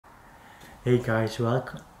Hey guys,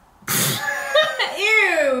 welcome.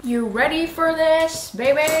 Ew! You ready for this,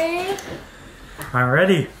 baby? I'm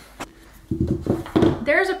ready.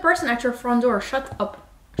 There's a person at your front door. Shut up.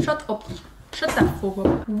 Shut up. Shut that fuck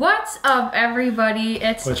up. What's up, everybody?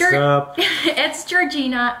 It's What's up? It's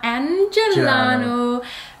Giorgina and Giuliano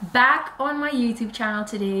back on my YouTube channel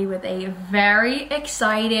today with a very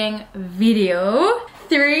exciting video.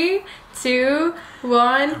 3, 2,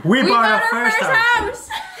 1. We bought our first house.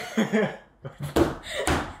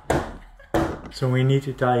 So we need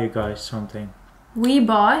to tell you guys something. We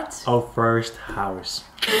bought our first house.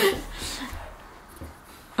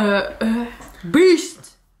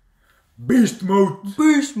 Beast mode.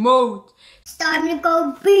 Beast mode. It's time to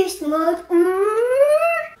go beast mode.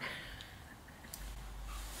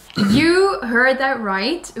 You heard that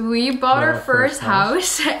right. We bought our first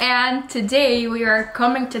house and today we are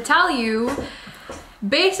coming to tell you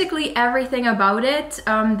basically everything about it.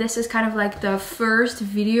 This is kind of like the first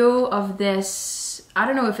video of this. I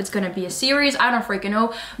don't know if it's gonna be a series, I don't freaking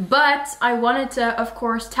know, but I wanted to, of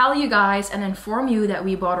course, tell you guys and inform you that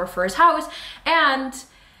we bought our first house and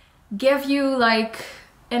give you like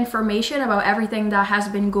information about everything that has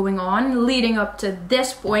been going on leading up to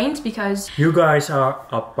this point, because you guys are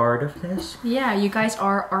a part of this. Yeah, you guys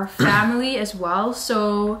are our family as well,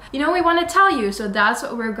 so you know we want to tell you. So that's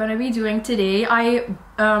what we're gonna be doing today. I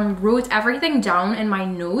wrote everything down in my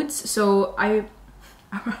notes, so I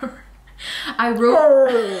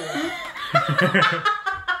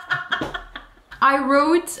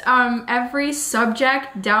wrote every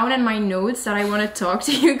subject down in my notes that I want to talk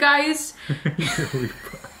to you guys.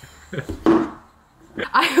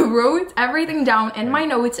 I wrote everything down in my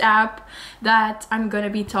notes app that I'm gonna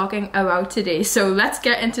be talking about today. So let's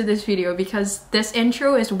get into this video because this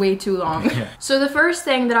intro is way too long. Yeah. So the first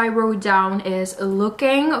thing that I wrote down is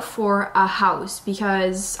looking for a house,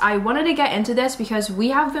 because I wanted to get into this because we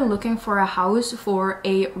have been looking for a house for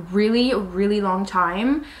a really long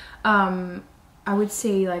time. I would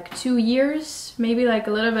say like 2 years, maybe like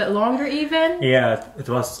a little bit longer even. Yeah, it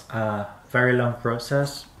was a very long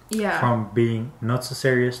process. Yeah. From being not so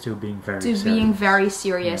serious to being very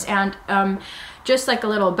serious. Yeah. And just like a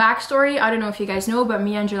little backstory, I don't know if you guys know, but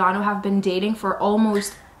me and Giuliano have been dating for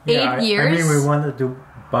almost 8 years. I mean, we wanted to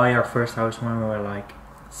buy our first house when we were like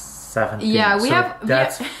 17. Yeah,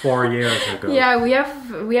 that's 4 years ago. Yeah, we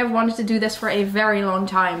have wanted to do this for a very long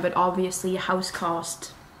time, but obviously a house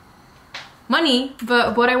cost money.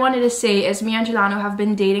 But what I wanted to say is me and Giuliano have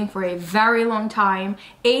been dating for a very long time,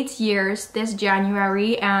 8 years this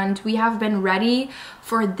January, and we have been ready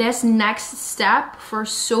for this next step for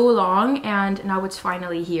so long, and now it's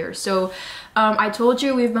finally here. So I told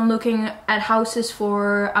you we've been looking at houses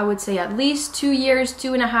for, I would say, at least 2 years,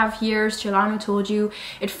 2.5 years. Giuliano told you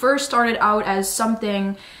it first started out as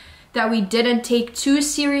something that we didn't take too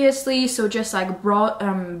seriously, so just like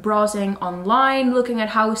browsing online, looking at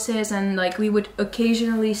houses, and like we would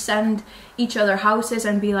occasionally send each other houses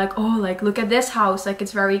and be like, oh, like look at this house, like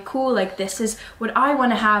it's very cool, like this is what I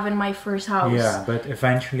want to have in my first house. Yeah, but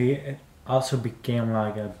eventually it also became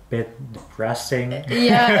like a bit depressing.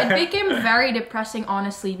 Yeah, it became very depressing,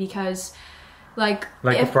 honestly, because like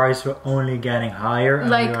the price were only getting higher, and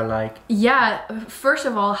we were like, yeah, first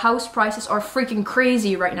of all, house prices are freaking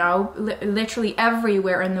crazy right now, literally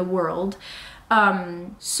everywhere in the world.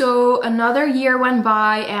 So another year went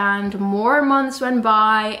by and more months went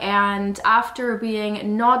by, and after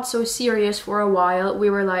being not so serious for a while, we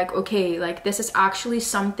were like, okay, like this is actually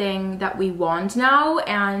something that we want now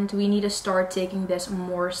and we need to start taking this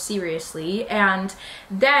more seriously. And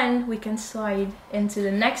then we can slide into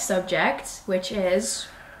the next subject, which is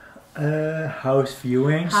house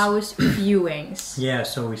viewings. House viewings. Yeah,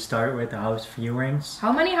 so we started with the house viewings.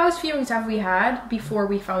 How many house viewings have we had before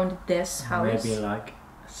we found this house? Maybe like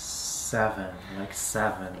seven.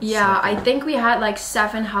 Yeah, I think we had like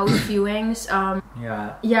 7 house viewings.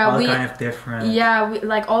 Yeah, all kind of different. Yeah,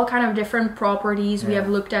 like all kind of different properties. Yeah. We have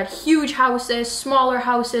looked at huge houses, smaller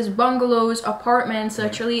houses, bungalows, apartments,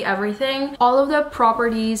 literally everything. All of the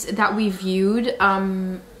properties that we viewed,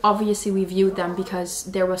 obviously we viewed them because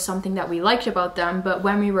there was something that we liked about them, but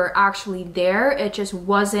when we were actually there, it just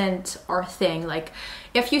wasn't our thing. Like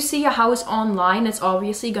if you see a house online, it's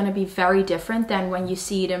obviously going to be very different than when you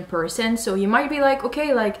see it in person. So you might be like,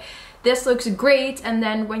 okay, like this looks great, and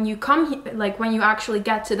then when you come, like when you actually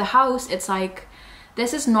get to the house, it's like,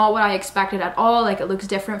 this is not what I expected at all. Like it looks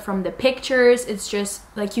different from the pictures. It's just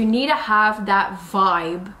like you need to have that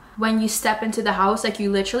vibe when you step into the house. Like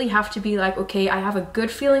you literally have to be like, okay, I have a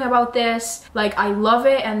good feeling about this, like I love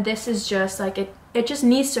it, and this is just like it just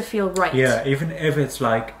needs to feel right. Yeah, even if it's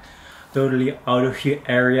like totally out of your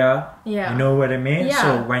area. Yeah. You know what I mean? Yeah.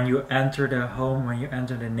 So when you enter the home, when you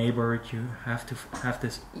enter the neighborhood, you have to have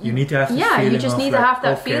this. You need to have this Yeah, feeling you just of need to like, have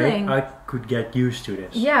that okay, feeling. I could get used to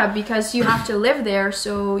this. Yeah, because you have to live there,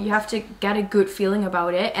 so you have to get a good feeling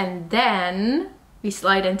about it. And then we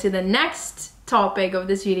slide into the next topic of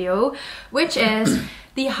this video, which is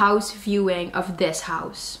the house viewing of this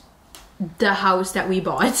house. The house that we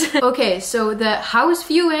bought. Okay, so the house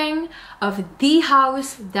viewing of the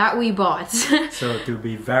house that we bought. So to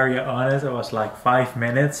be very honest, it was like 5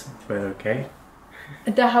 minutes, but okay.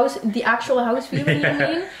 The actual house viewing, you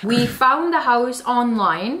mean? We found the house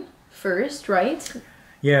online first, right?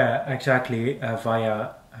 Yeah, exactly.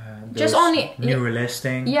 Via Just those on the new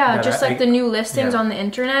listing. Yeah, that just like the new listings yeah. on the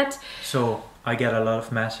internet. So I get a lot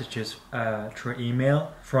of messages through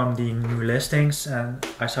email from the new listings, and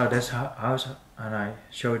I saw this house and I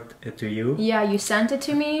showed it to you. Yeah, you sent it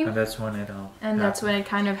to me. And that's when it all And that's when it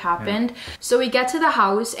kind of happened. Yeah. So we get to the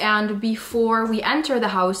house, and before we enter the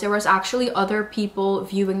house, there was actually other people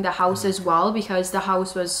viewing the house as well, because the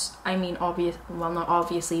house was, I mean, well, not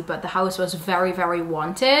obviously, but the house was very, very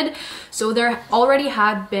wanted. So there already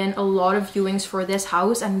had been a lot of viewings for this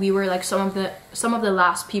house, and we were like some of the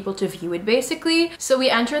last people to view it, basically. So we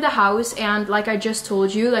enter the house, and like I just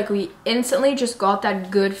told you, like we instantly just got that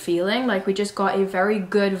good feeling. Like we just got a very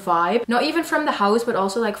good vibe, not even from the house, but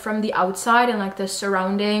also like from the outside and like the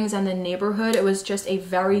surroundings and the neighborhood. It was just a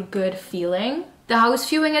very good feeling. The house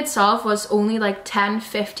viewing itself was only like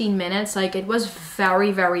 10-15 minutes. Like it was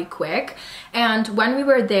very, very quick. And when we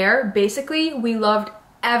were there, basically we loved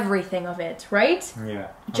everything of it, right? Yeah,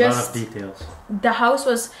 just a lot of details. The house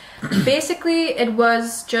was basically, it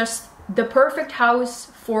was just the perfect house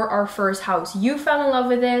for our first house. You fell in love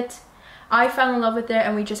with it, I fell in love with it,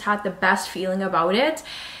 and we just had the best feeling about it.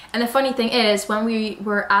 And the funny thing is, when we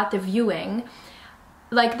were at the viewing,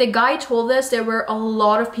 like the guy told us there were a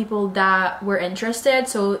lot of people that were interested,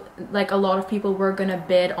 so like a lot of people were gonna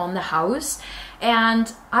bid on the house. And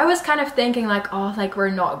I was kind of thinking like, oh, like we're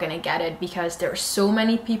not gonna get it because there are so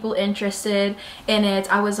many people interested in it.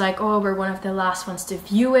 I was like, oh, we're one of the last ones to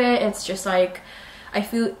view it. It's just like, I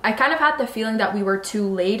kind of had the feeling that we were too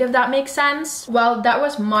late, if that makes sense. Well, that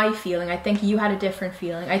was my feeling. I think you had a different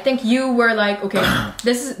feeling. I think you were like, okay,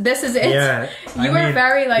 this is it. Yeah, you were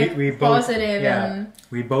very like we positive, yeah, and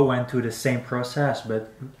we both went through the same process,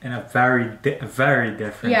 but in a very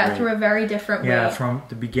different way. Yeah, through a very different way. Yeah, from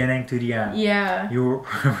the beginning to the end. Yeah. You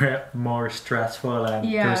were more stressful and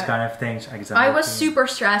those kind of things. Exactly. I was super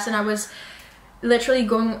stressed, and I was literally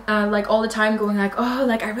going like all the time going like, oh,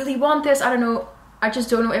 like I really want this. I don't know. I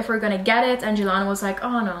just don't know if we're gonna get it. And Giorgina was like,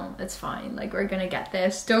 oh no, it's fine. Like we're gonna get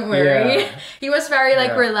this. Don't worry. Yeah. He was very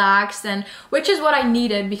like relaxed, and which is what I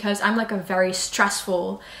needed because I'm like a very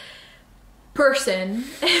stressful person.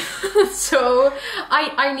 So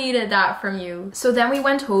I needed that from you. So then we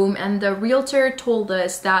went home, and the realtor told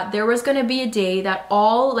us that there was gonna be a day that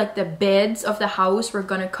all like the bids of the house were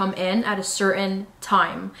gonna come in at a certain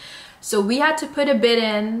time. So we had to put a bid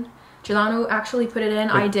in. Giorgina actually put it in,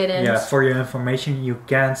 but I didn't. Yeah, for your information, you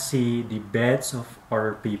can't see the bids of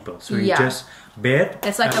other people. So you just bid.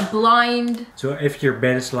 It's like a blind. So if your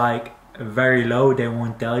bid is like very low, they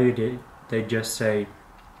won't tell you. They just say,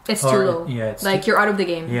 it's too low. Yeah, it's like you're out of the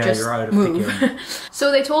game. Yeah, just you're out of move. the game.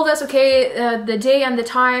 So they told us, okay, the day and the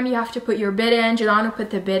time you have to put your bid in. Giorgina put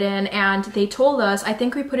the bid in, and they told us, I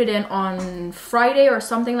think we put it in on Friday or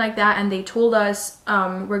something like that, and they told us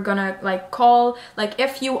we're gonna like call, like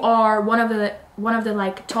if you are one of the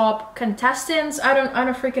like top contestants, I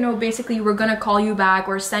don't freaking know, basically we're gonna call you back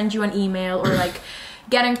or send you an email or like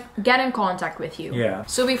get in contact with you. Yeah.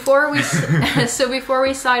 So before we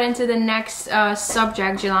slide into the next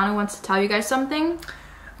subject, Giorgina wants to tell you guys something.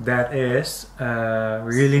 That is, we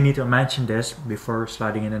really need to mention this before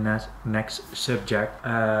sliding in the next subject.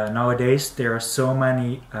 Nowadays there are so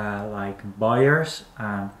many like buyers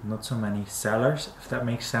and not so many sellers, if that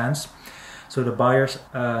makes sense. So the buyers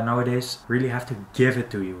nowadays really have to give it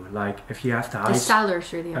to you. Like if you have to hide, the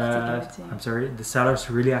sellers really have to give it to you. I'm sorry, the sellers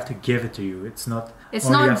really have to give it to you. It's not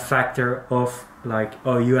only a factor of like,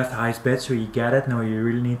 oh, you have the highest bid so you get it. No, you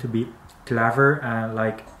really need to be clever and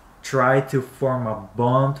like try to form a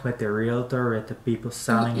bond with the realtor, with the people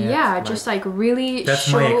selling it. Yeah, like, just like really that's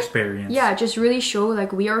show, my experience. Yeah, just really show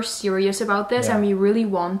like we are serious about this and we really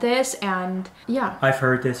want this, and yeah. I've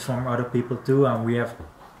heard this from other people too, and we have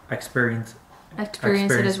experienced it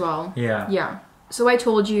as well. Yeah. Yeah. So I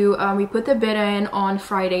told you, we put the bid in on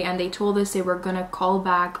Friday, and they told us they were gonna call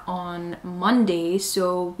back on Monday.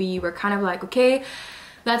 So we were kind of like, okay,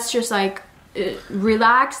 let's just like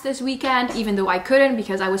relax this weekend, even though I couldn't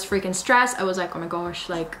because I was freaking stressed. I was like, oh my gosh,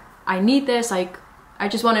 like I need this, like I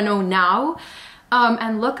just want to know now.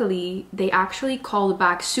 And luckily they actually called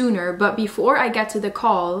back sooner, but before I get to the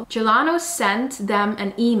call, Giuliano sent them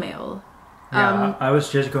an email. Yeah, I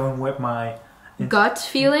was just going with my gut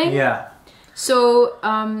feeling. Yeah. So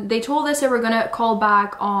they told us they were gonna call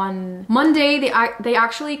back on Monday. They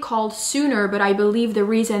actually called sooner, but I believe the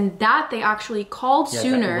reason that they actually called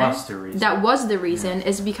sooner, that was the reason,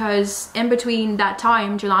 is because in between that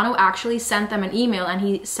time, Giuliano actually sent them an email and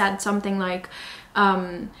he said something like,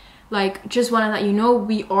 just want to let you know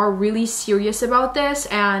we are really serious about this,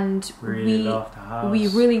 and we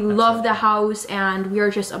really love the house and we are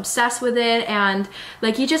just obsessed with it. And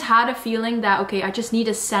like he just had a feeling that, okay, I just need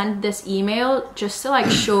to send this email just to like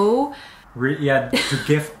show to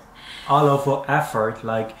give all of our effort.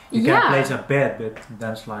 Like you can place a bid, but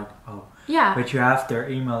that's like, oh yeah, but you have their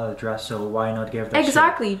email address, so why not give that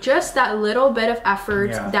exactly shit? Just that little bit of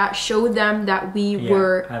effort that showed them that we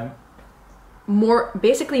were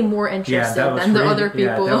basically more interested than the other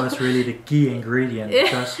people. Yeah, that was really the key ingredient,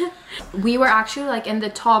 because we were actually like in the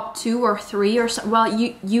top 2 or 3 or so. Well,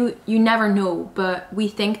 you never know, but we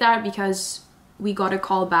think that because we got a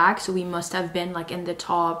call back, so we must have been like in the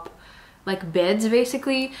top like bids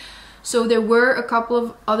basically. So there were a couple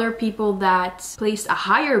of other people that placed a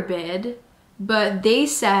higher bid, but they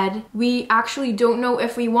said, we actually don't know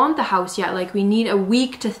if we want the house yet, like we need a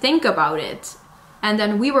week to think about it. And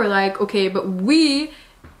then we were like, okay, but we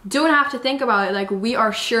don't have to think about it. Like, we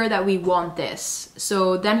are sure that we want this.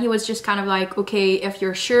 So then he was just kind of like, okay, if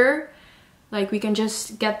you're sure, like we can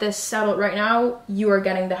just get this settled right now. You are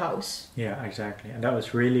getting the house. Yeah, exactly. And that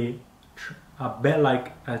was really a bit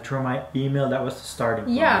like through my email, that was the starting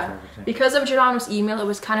point of everything. Because of Giuliano's email, it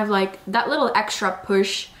was kind of like that little extra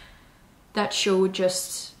push that showed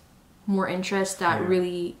just more interest that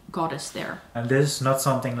really got us there. And this is not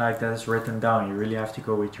something like that is written down. You really have to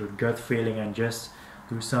go with your gut feeling and just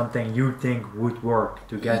do something you think would work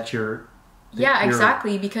to get your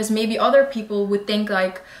exactly, because maybe other people would think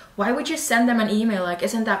like, why would you send them an email, like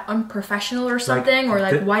isn't that unprofessional or something, or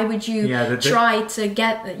like why would you try to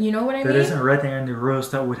get, you know what I mean? That isn't written in the rules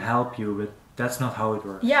that would help you, but that's not how it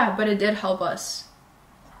works. Yeah, but it did help us.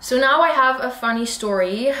 So now I have a funny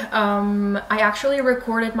story. I actually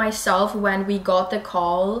recorded myself when we got the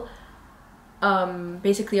call,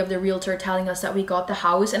 basically of the realtor telling us that we got the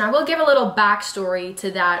house. And I will give a little backstory to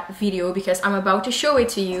that video because I'm about to show it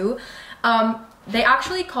to you. They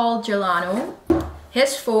actually called Giuliano.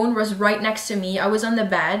 His phone was right next to me. I was on the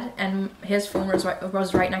bed and his phone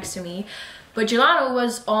was right next to me. But Giuliano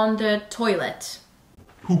was on the toilet.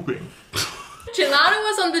 Pooping. Giuliano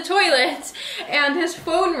was on the toilet and his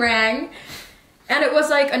phone rang, and it was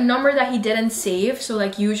like a number that he didn't save. So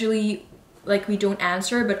like usually like we don't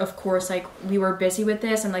answer, but of course like we were busy with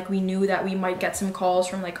this and like we knew that we might get some calls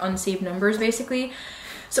from like unsaved numbers basically.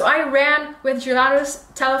 So I ran with Giuliano's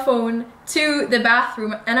telephone to the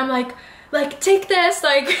bathroom and I'm like take this,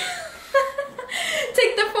 like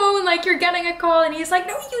take the phone, like you're getting a call. And he's like,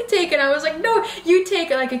 no, you take it. I was like, no, you take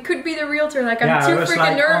it, like it could be the realtor, like I'm too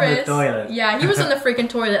freaking nervous. On the toilet. Yeah, he was on the freaking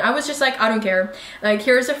toilet. I was just like, I don't care, like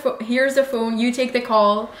here's the phone, you take the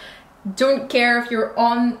call, don't care if you're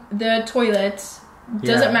on the toilet,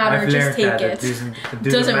 doesn't matter, just take it.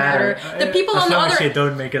 Doesn't matter. The people on the other, as long as you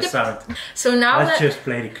don't make a sound. So now let's just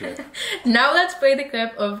play the clip. Now let's play the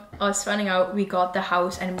clip of us finding out we got the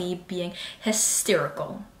house and me being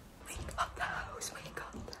hysterical.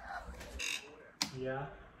 Yeah.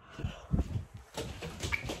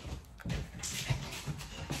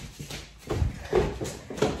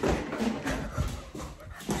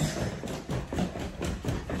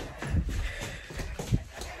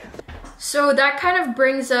 So that kind of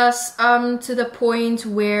brings us to the point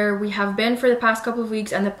where we have been for the past couple of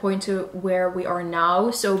weeks and the point to where we are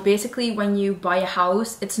now. So basically when you buy a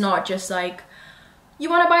house, it's not just like,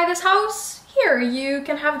 you want to buy this house? Here, you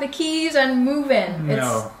can have the keys and move in.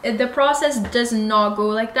 No. The process does not go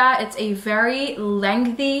like that. It's a very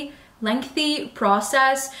lengthy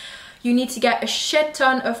process. You need to get a shit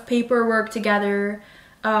ton of paperwork together.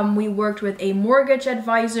 We worked with a mortgage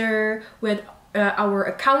advisor, with our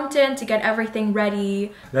accountant to get everything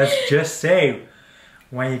ready. Let's just say,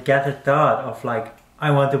 when you get the thought of like,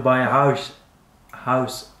 I want to buy a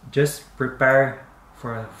house, just prepare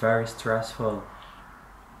for a very stressful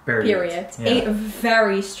period. Yeah. A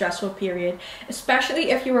very stressful period, especially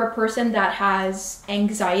if you're a person that has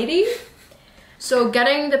anxiety. So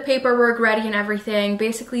getting the paperwork ready and everything,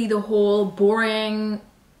 basically the whole boring,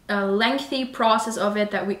 lengthy process of it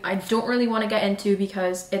that I don't really want to get into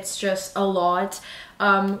because it's just a lot.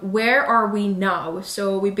 Where are we now?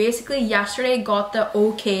 So we basically yesterday got the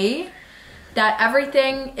okay that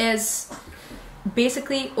everything is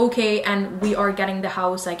basically okay and we are getting the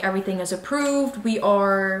house, like everything is approved. We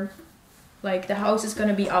are like, the house is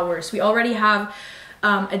gonna be ours. We already have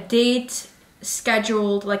a date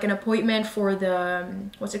scheduled, like an appointment for the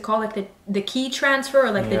what's it called, like the key transfer,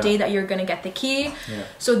 or like the day that you're gonna get the key.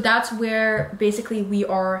 So that's where basically we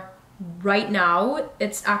are right now.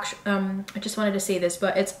 It's actually I just wanted to say this,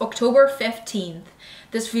 but it's October 15th.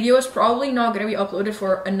 This video is probably not going to be uploaded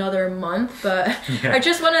for another month, but I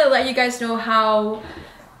just want to let you guys know how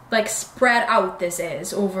like spread out this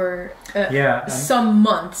is over some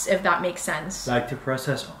months, if that makes sense. Like the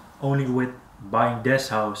process only with buying this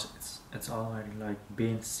house, it's already like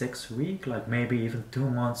been 6 weeks, like maybe even 2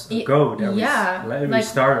 months ago that we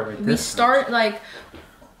started with this. We start like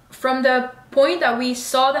from the point that we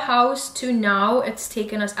saw the house to now, it's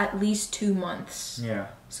taken us at least 2 months.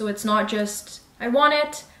 So it's not just I want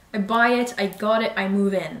it, I buy it, I got it, I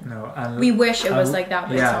move in. No, and we wish it was like that,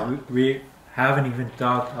 but it's not. We haven't even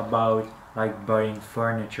talked about like buying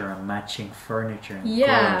furniture and matching furniture and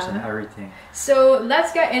colors and everything. So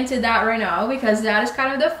let's get into that right now, because that is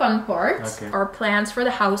kind of the fun part. Our plans for the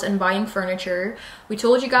house and buying furniture. We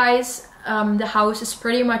told you guys the house is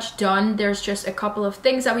pretty much done. There's just a couple of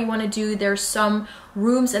things that we want to do. There's some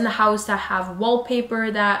rooms in the house that have wallpaper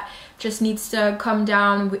that just needs to come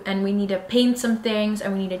down, and we need to paint some things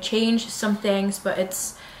and we need to change some things, but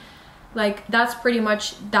it's like that's pretty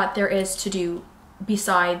much that there is to do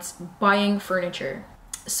besides buying furniture.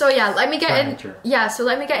 So yeah, let me get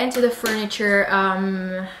into the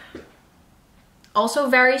furniture. Also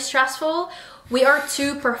very stressful. We are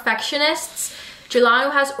two perfectionists.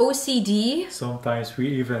 Giorgina has OCD. Sometimes we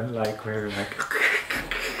even like, we're like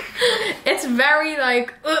it's very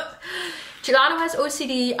like Giorgina has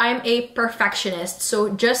OCD, I'm a perfectionist. So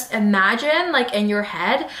just imagine like in your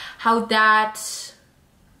head how that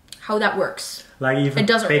works. Like even it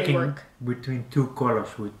doesn't really work. Between two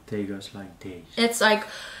colors would take us like days. It's like,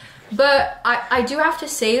 but I do have to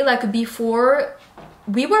say, like before,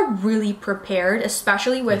 we were really prepared,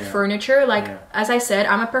 especially with furniture. Like as I said,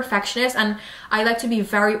 I'm a perfectionist and I like to be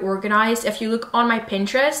very organized. If you look on my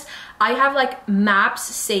Pinterest, I have like maps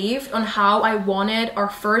saved on how I wanted our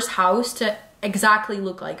first house to exactly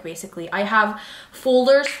look like. Basically, I have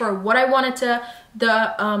folders for what I wanted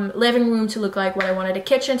the living room to look like, what I wanted the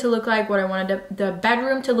kitchen to look like, what I wanted the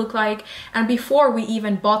bedroom to look like. And before we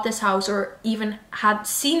even bought this house or even had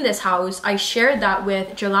seen this house, I shared that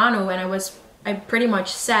with Giorgina, and I pretty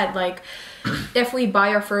much said like, if we buy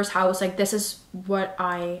our first house, like this is what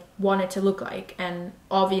I want it to look like, and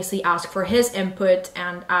obviously ask for his input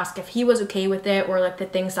and ask if he was okay with it, or like the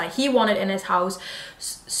things that he wanted in his house.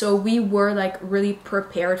 So we were like really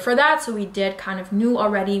prepared for that. So we did kind of knew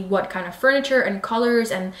already what kind of furniture and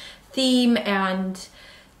colors and theme and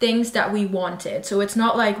things that we wanted. So it's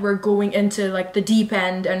not like we're going into like the deep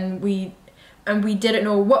end and we didn't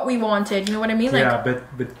know what we wanted, you know what I mean? Like, yeah,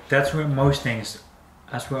 but that's where most things,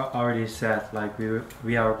 as we already said, like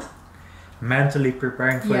we are mentally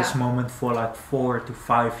preparing for this moment for like 4 to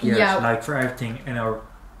 5 years, like for everything in our,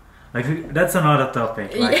 like that's another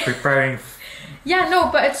topic, like preparing. Yeah, no,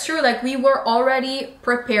 but it's true, like we were already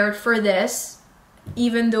prepared for this,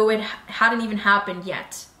 even though it hadn't even happened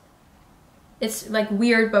yet. It's like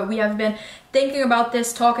weird, but we have been thinking about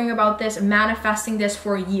this, talking about this, manifesting this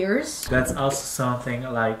for years. That's also something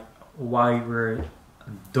like why we're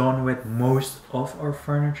done with most of our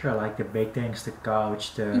furniture, like the big things, the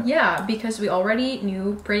couch, because we already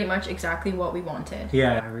knew pretty much exactly what we wanted.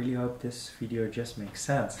 Yeah, I really hope this video just makes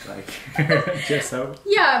sense, like just so.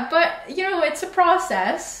 Yeah, but you know, it's a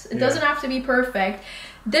process. It doesn't have to be perfect.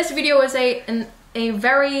 This video is a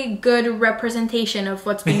very good representation of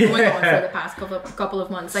what's been going on for the past couple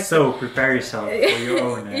of months. Like, so prepare yourself for your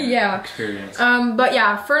own experience. But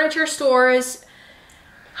yeah, furniture stores.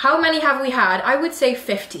 How many have we had? I would say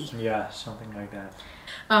 50. Yeah, something like that.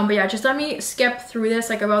 But yeah, just let me skip through this,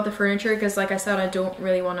 like about the furniture, because like I said, I don't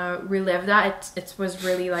really want to relive that. It was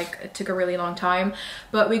really like, it took a really long time.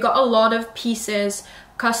 But we got a lot of pieces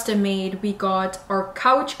custom made. We got our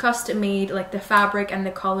couch custom made, like the fabric and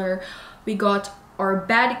the color. We got our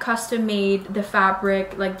bed custom made, the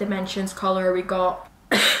fabric, like dimensions, color. We got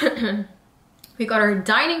we got our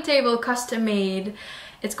dining table custom made.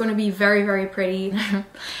 It's going to be very, very pretty.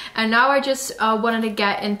 And now I just wanted to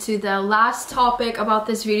get into the last topic about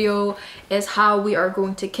this video, is how we are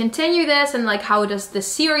going to continue this, and like how does the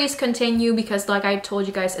series continue, because like I told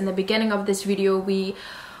you guys in the beginning of this video, we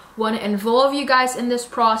want to involve you guys in this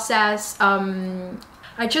process.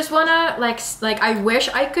 I just wanna like I wish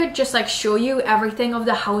I could just like show you everything of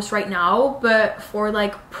the house right now, but for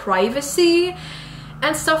like privacy,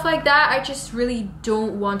 and stuff like that. I just really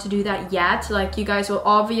don't want to do that yet. Like, you guys will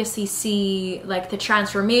obviously see like the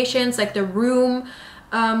transformations, like the room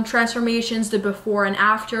transformations, the before and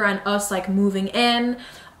after, and us like moving in.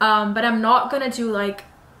 But I'm not gonna do like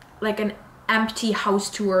an empty house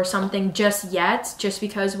tour or something just yet, just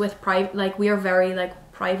because with private, like, we are very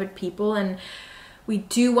like private people, and we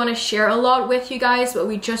do want to share a lot with you guys, but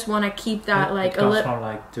we just want to keep that like a little from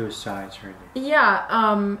like two sides, really. Yeah,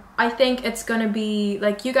 I think it's gonna be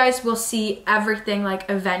like, you guys will see everything like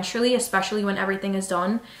eventually, especially when everything is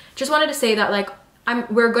done. Just wanted to say that like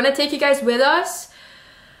we're gonna take you guys with us,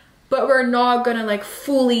 but we're not gonna like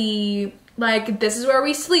fully like, this is where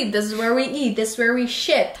we sleep, this is where we eat, this is where we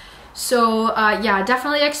shit. So yeah,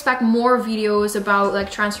 definitely expect more videos about like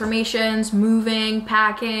transformations, moving,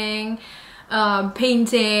 packing,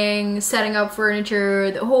 painting, setting up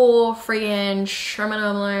furniture, the whole friggin'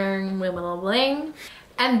 bling.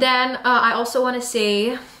 And then I also want to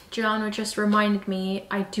say, Giorgina just reminded me,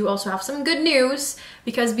 I do also have some good news,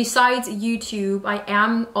 because besides YouTube, I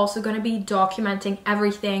am also going to be documenting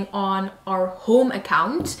everything on our home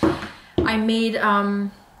account. I made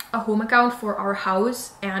a home account for our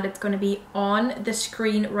house, and it's going to be on the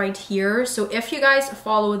screen right here. So if you guys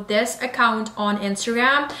follow this account on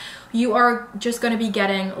Instagram, you are just going to be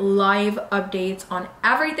getting live updates on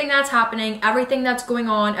everything that's happening, everything that's going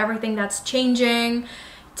on, everything that's changing,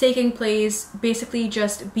 taking place, basically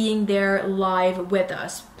just being there live with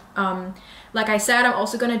us. Like I said, I'm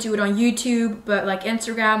also going to do it on YouTube, but like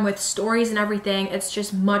Instagram with stories and everything, it's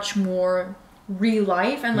just much more real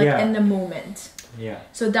life and like in the moment. Yeah.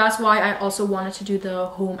 So that's why I also wanted to do the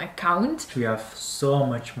home account. We have so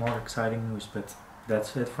much more exciting news, but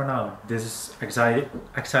that's it for now. This is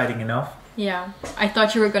exciting enough. Yeah, I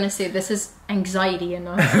thought you were gonna say this is anxiety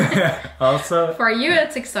enough. Also, for you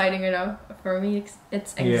it's exciting enough. For me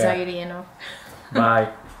it's anxiety enough.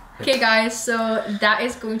 Bye. Okay guys, so that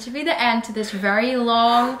is going to be the end to this very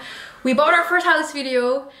long, we bought our first house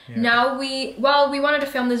video. Now we wanted to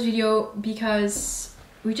film this video because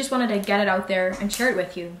we just wanted to get it out there and share it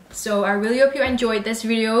with you. So I really hope you enjoyed this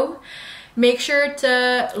video. Make sure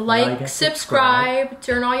to like, subscribe,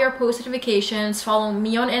 turn on your post notifications, follow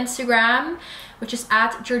me on Instagram, which is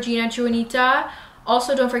at Giorgina Juanita.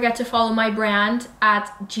 Also, don't forget to follow my brand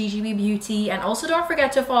at gigibeebeauty, and also don't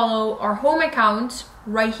forget to follow our home account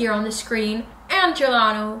right here on the screen, and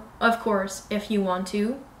Giuliano, of course, if you want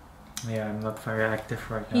to. Yeah, I'm not very active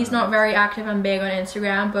right now. He's not very active and big on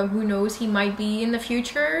Instagram, but who knows, he might be in the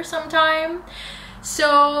future sometime.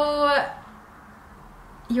 So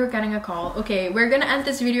you're getting a call. Okay, we're gonna end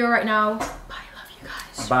this video right now. Bye, love you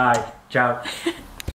guys. Bye. Ciao.